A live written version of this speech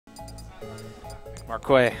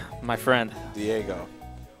Marquay, my friend. Diego,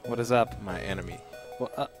 What is up? my enemy.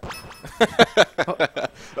 Well,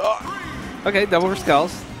 okay, double for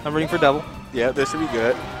Kels. I'm rooting for double. Yeah, this should be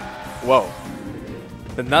good. Whoa.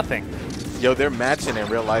 The nothing. Yo, they're matching in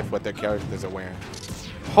real life what their characters are wearing.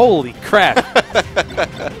 Holy crap.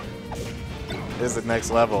 This is the next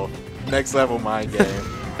level. Next level mind game.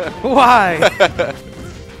 Why?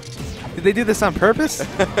 Did they do this on purpose?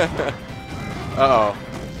 Uh-oh.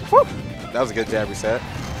 That was a good jab reset.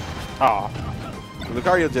 Oh.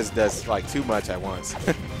 Lucario just does, like, too much at once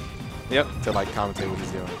Yep. to, like, commentate what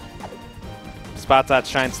he's doing. Spot dodge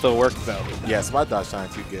shine still worked, though. Yeah, spot dodge shine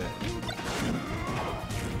too good.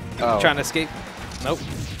 Oh, Trying to escape. Nope.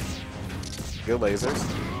 good lasers.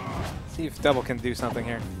 See if double can do something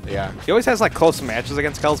here. Yeah. He always has, like, close matches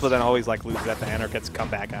against Kels, but then always, like, loses at the end or gets come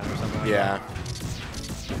back on or something like Yeah.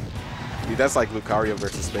 Dude, that's like Lucario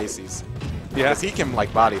versus Spaceys. that. Yeah. Because he can,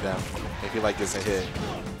 like, body them if he, like, gets a hit.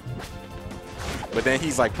 But then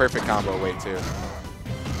he's, like, perfect combo weight, too.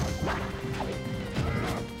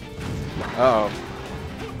 Uh-oh.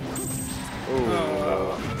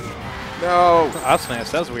 Ooh. No. Up smash.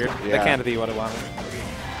 That was weird. Yeah. That can't be what I wanted.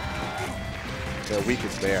 The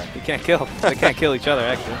weakest bear. You can't kill. They can't kill each other,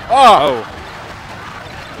 actually. Oh!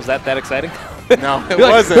 Was that exciting? No, it You're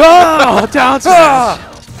like, wasn't. oh, down smash!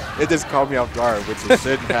 It just caught me off guard, which it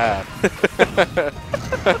shouldn't have.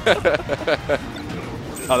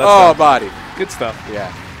 Oh, that's Body. good stuff.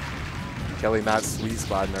 Yeah. Kelly not sweet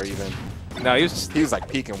spotting or even. No, he was just, He was like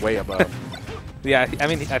peeking way above. yeah, I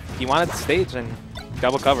mean, he wanted the stage and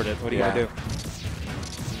double covered it. What are you Yeah. going to do?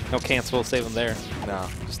 No cancel, save him there. No.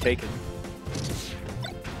 Just take it.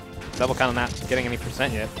 Double kind of not getting any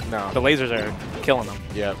percent yet. No. The lasers are killing them.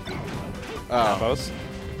 Yep. Combos.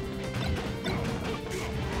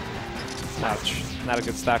 Ouch. Not a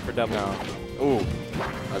good stock for double. No. Ooh.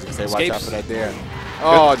 I was going to say, watch Escapes. out for that there.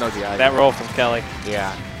 Oh, no, DI. That roll from Kelly.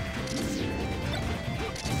 Yeah.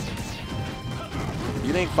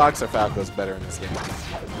 You think Fox or Falco is better in this game?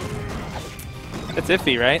 It's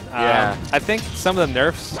iffy, right? Yeah. I think some of the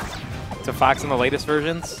nerfs to Fox in the latest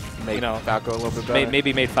versions, Make you know, Falco a little bit better?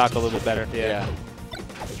 maybe made Falco a little bit better. Yeah.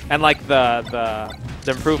 And like the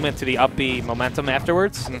improvement to the up B momentum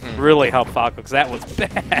afterwards Mhm. really helped Falco because that was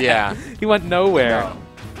bad. Yeah. He went nowhere. No.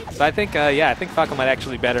 So I think, I think Falco might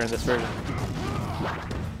actually be better in this version.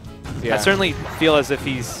 Yeah. I certainly feel as if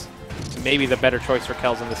he's maybe the better choice for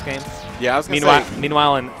Kels in this game. Yeah, I was going to say.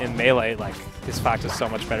 Meanwhile, in Melee, like, his Fox is so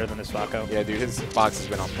much better than his Falco. Yeah, dude, his Fox has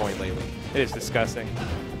been on point lately. It is disgusting.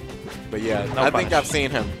 But yeah, No I think punish. I've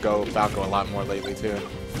seen him go Falco a lot more lately, too.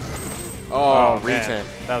 Oh, man. reaching.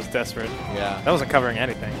 That was desperate. Yeah. That wasn't covering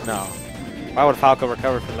anything. No. Why would Falco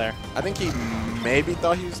recover from there? I think he maybe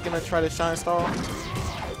thought he was going to try to shine stall.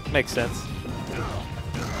 Makes sense.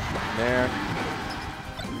 There.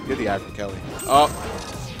 Good DI from Kelly. Oh.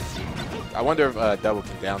 I wonder if double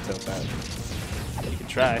can down tilt that. You can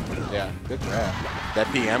try. Yeah, good grab. That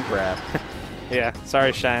PM grab. Yeah,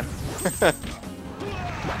 sorry, Shine.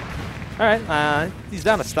 All right, he's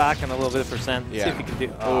down a stock and a little bit of percent. Yeah. See if he can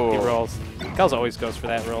do. Oh, he Ooh. rolls. Kels always goes for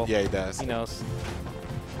that roll. Yeah, he does. He knows.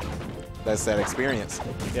 That's that experience.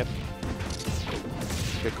 Yep.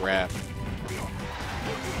 Good grab.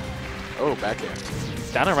 Oh, back air.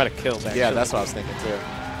 Down and right a kill back. Yeah, that's what I was thinking too.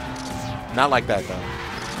 Not like that though.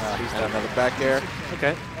 He's And done. another back air.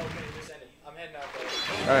 Okay. I'm heading out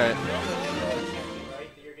All right. right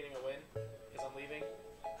that you're getting a win because I'm leaving.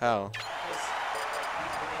 How?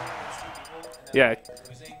 Yeah.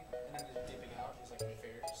 Losing and then just dipping out is like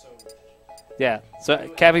unfair. So Yeah. So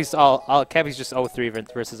Cappy's just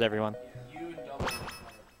 0-3 versus everyone. you and double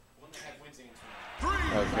wouldn't have wins against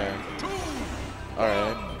me. Okay. All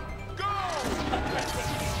right.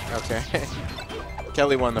 Okay.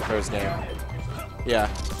 Kelly won the first game. Yeah.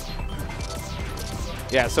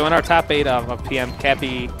 Yeah. So in our top 8 of PM,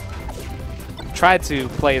 Cappy tried to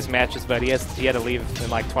play his matches, but he had to leave in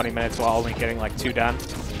like 20 minutes while only getting like 2 done.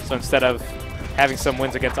 So instead of having some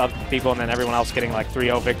wins against other people and then everyone else getting like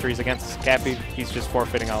 3-0 victories against Cappy, he's just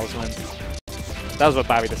forfeiting all his wins. That was what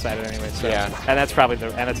Bobby decided anyway. So. Yeah. And that's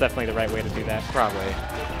definitely the right way to do that. Probably.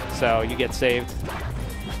 So you get saved.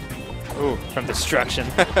 Ooh, from destruction.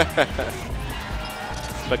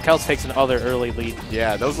 But Kels takes another early lead.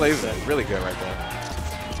 Yeah, those lasers are really good right there.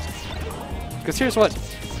 Because here's what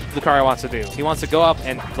Lucario wants to do. He wants to go up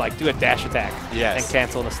and like do a dash attack Yes. and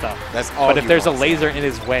cancel the stuff. That's all. But if he there's a wants. laser in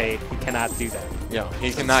his way, he cannot do that. Yeah,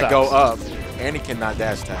 he cannot Sucks. go up, and he cannot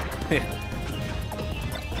dash attack.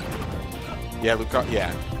 Yeah,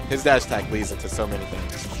 yeah, his dash attack leads into so many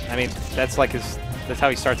things. I mean, that's how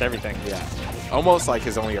he starts everything. Yeah, almost like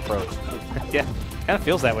his only approach. Yeah. Kind of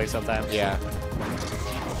feels that way sometimes. Yeah.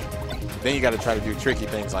 Then you got to try to do tricky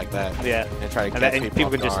things like that. Yeah. And try to catch And people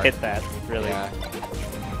off can just guard. hit that, really. Yeah.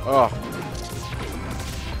 Oh.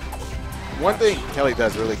 One thing Kelly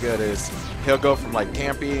does really good is he'll go from like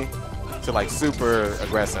campy to like super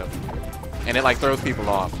aggressive. And it like throws people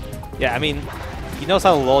off. Yeah, I mean, he knows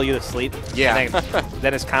how to lull you to sleep. Yeah. And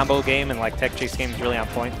then his combo game and like tech chase game is really on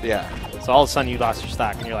point. Yeah. So all of a sudden you lost your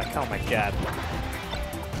stock and you're like, oh my god.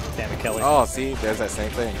 Damn it, Kelly. Oh, see, there's that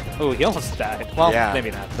same thing. Oh, he almost died. Well, Yeah.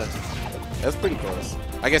 maybe not, but That's pretty close.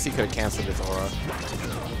 I guess he could have canceled his aura.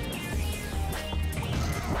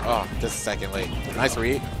 Oh, just a second late. Nice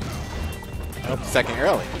read. Nope. Second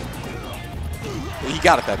early. He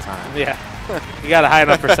got it that time. yeah. He got a high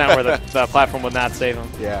enough percent where the platform would not save him.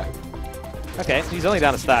 Yeah. Okay, he's only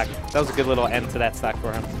down a stock. That was a good little end to that stock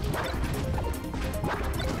for him.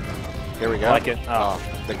 Here we go. I like it. Oh.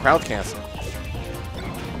 The crowd cancel.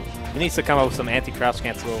 He needs to come up with some anti-crouch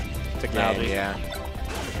cancel technology. Yeah.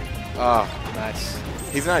 Oh, Nice.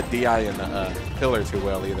 he's not DI in the pillar too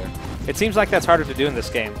well either. It seems like that's harder to do in this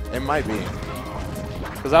game. It might be.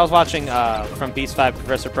 Because I was watching from Beast 5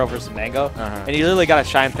 Professor Pro versus Mango, and he literally got a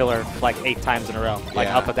shine pillar like 8 times in a row. Like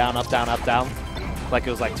Yeah. up, and down, up, down, up, down. Like it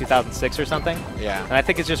was like 2006 or something. Yeah. And I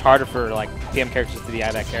think it's just harder for like PM characters to DI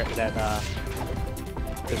that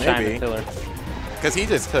the shine Maybe. pillar. Because he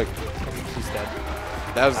just took. He's dead.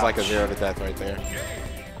 That was like a Ouch. 0 to death right there.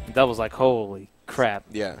 That was like, holy crap.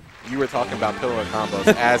 Yeah. You were talking about pillar combos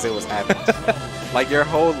as it was happening. Like your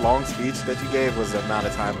whole long speech that you gave was the amount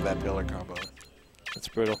of time of that pillar combo. It's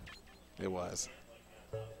brutal. It was.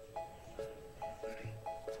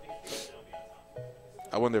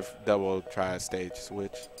 I wonder if Double will try a stage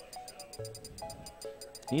switch.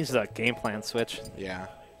 He needs a game plan switch. Yeah.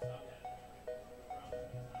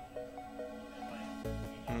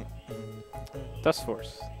 Dust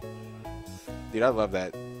Force. Dude, I love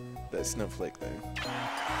that snowflake thing.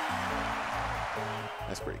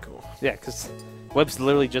 That's pretty cool. Yeah, because Webb's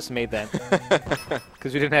literally just made that.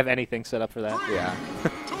 Because we didn't have anything set up for that. Yeah.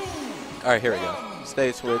 All right, here we go.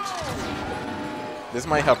 Stage switch. This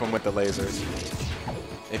might help him with the lasers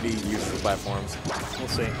if he uses the platforms. We'll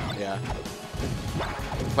see. Yeah.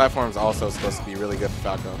 Platform's also supposed to be really good for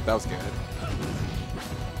Falco. That was good.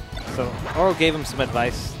 So Oro gave him some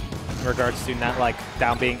advice in regards to not like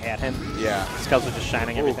down being at him. Yeah. Skulls were just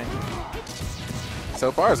shining everything.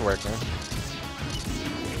 So far it's working.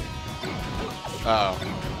 Uh oh.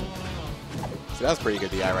 So that's pretty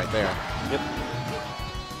good DI right there. Yep.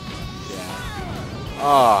 Yeah.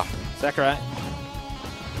 Oh. Sakurai.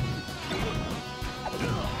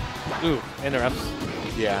 Ooh, interrupts.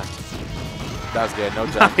 Yeah. That was good. No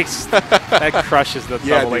jump. Nice. That crushes the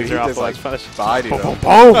Yeah, double dude, laser he off just, the like, ledge punish. bodied Boom, him.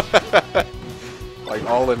 boom, boom. Like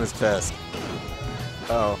all in his chest.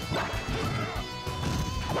 Uh oh.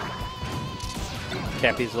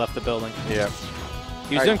 Cappy's left the building. Yeah.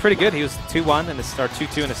 He was doing pretty good. He was 2-1 in his, or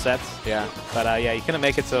 2-2 in his sets. Yeah. But yeah, he couldn't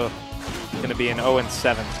make it, so it's going to be an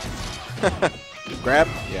 0-7. Grab?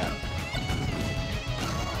 Yeah.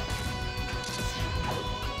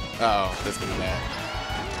 Uh oh, this could be bad.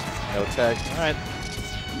 No tech. All right.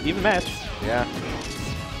 Even match. Yeah.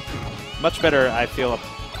 Much better, I feel,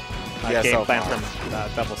 Yeah, game so plan far.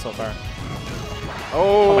 from Double so far.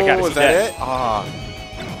 Oh, my God, is is he that dead? it? Ah.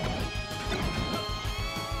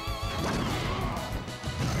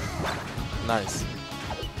 Nice.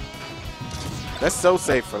 That's so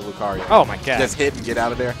safe for Lucario. Oh my god. Just hit and get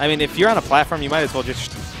out of there. I mean, if you're on a platform, you might as well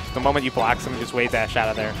just, the moment you block someone, just wave dash out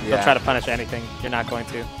of there. Yeah. They'll try to punish anything. You're not going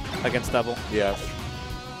to against Double. Yeah.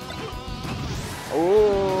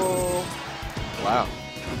 Oh. Wow.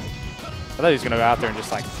 I thought he was going to go out there and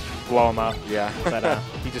just, like, blow him up. Yeah. But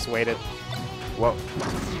he just waited. Whoa.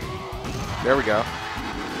 There we go.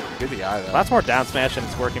 Good DI, though. Lots more down smash, and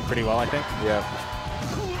it's working pretty well, I think. Yeah.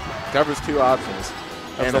 Covers 2 options.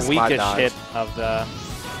 That And was a the spot weakest dodge. hit of the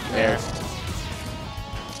air.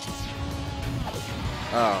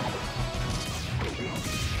 Oh.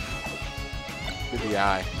 Good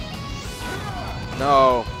DI.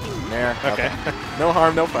 No. There. Okay. No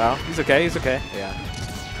harm, no foul. He's okay, he's okay. Yeah.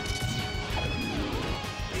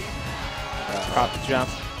 Pop the jump.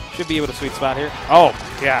 Should be able to sweet spot here. Oh,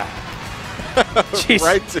 yeah. Jeez.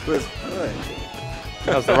 Right to his foot.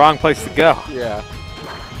 That was the wrong place to go. Yeah.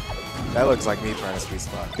 That looks like me trying to sweet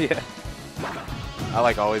spot. Yeah. I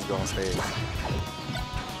like always go on stage.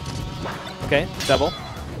 Okay, double.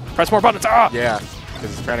 Press more buttons. Ah! Yeah,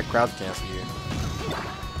 because he's trying to crowd cancel you.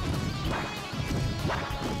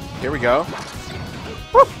 Here we go.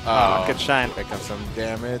 Woo! Oh, good shine. Pick up some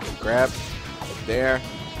damage. Grab. There.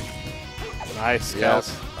 Nice,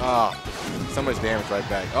 Yes. Kels. Oh, so much damage right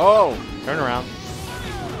back. Oh! Turn around.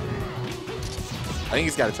 think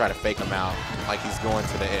he's got to try to fake him out, like he's going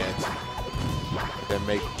to the edge. Then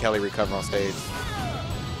make Kelly recover on stage.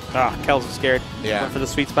 Ah, Kels was scared. Yeah. Went for the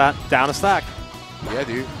sweet spot. Down a stock. Yeah,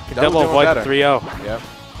 dude. Double avoid the 3-0. Yep.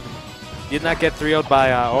 Did not get 3-0'd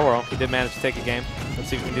by Oro. He did manage to take a game. Let's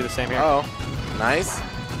see if we can do the same here. Uh oh. Nice.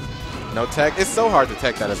 No tech. It's so hard to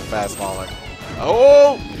tech that as a fast faller.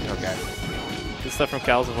 Oh! Okay. Good stuff from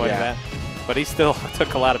Kels avoiding Yeah. that. But he still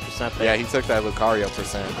took a lot of percent there. Yeah, he took that Lucario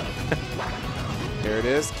percent. Here it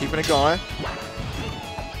is. Keeping it going.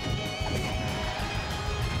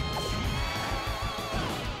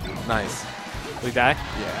 Nice. Will he die?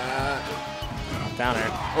 Yeah. Down there.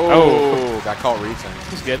 Oh, got caught reaching.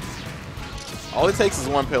 He's good. All it takes is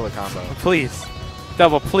one pillar combo. Please.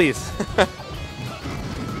 Double, please.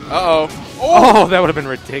 Uh-oh. Oh, that would have been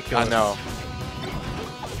ridiculous. I know.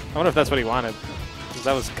 I wonder if that's what he wanted. 'Cause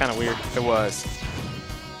that was kind of weird. It was.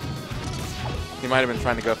 He might have been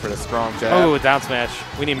trying to go for the strong jab. Oh, down smash.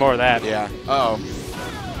 We need more of that. Yeah. Uh-oh.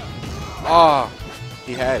 Oh,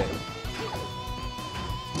 he had it.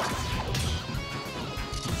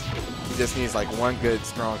 He just needs like one good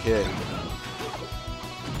strong hit.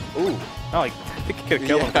 Ooh. Oh, I think he could have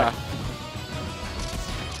killed him. Yeah.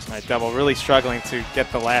 All right, Double really struggling to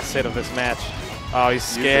get the last hit of this match. Oh, he's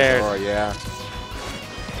scared. Oh, yeah.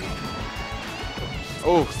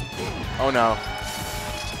 Oh. Oh, no.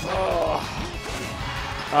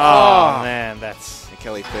 Oh, man, that's And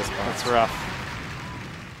Kelly fist bump. rough.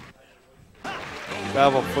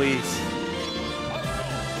 Double, please.